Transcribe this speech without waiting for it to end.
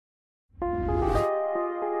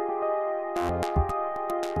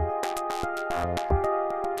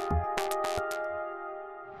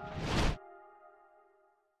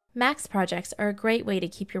Max projects are a great way to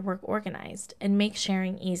keep your work organized and make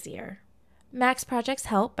sharing easier. Max projects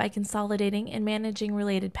help by consolidating and managing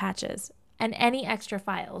related patches and any extra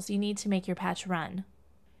files you need to make your patch run.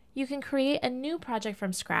 You can create a new project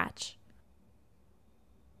from scratch,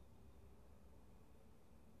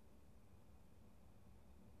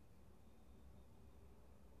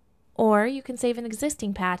 or you can save an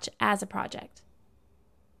existing patch as a project.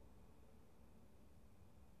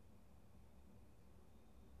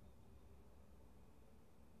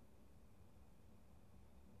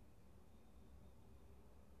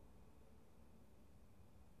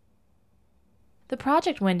 The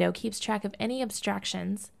project window keeps track of any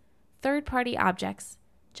abstractions, third-party objects,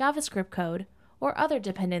 JavaScript code, or other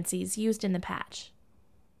dependencies used in the patch.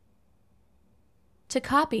 To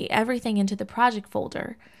copy everything into the project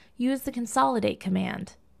folder, use the consolidate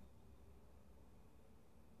command.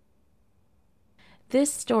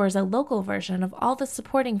 This stores a local version of all the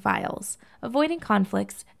supporting files, avoiding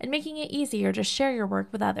conflicts and making it easier to share your work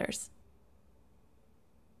with others.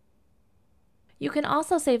 You can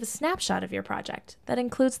also save a snapshot of your project that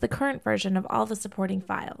includes the current version of all the supporting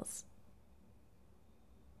files.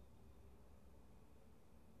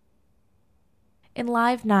 In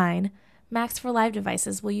Live 9, Max for Live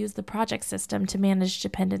devices will use the project system to manage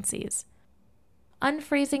dependencies.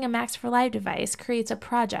 Unfreezing a Max for Live device creates a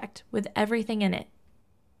project with everything in it.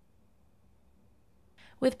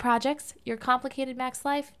 With projects, your complicated Max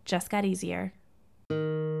life just got easier.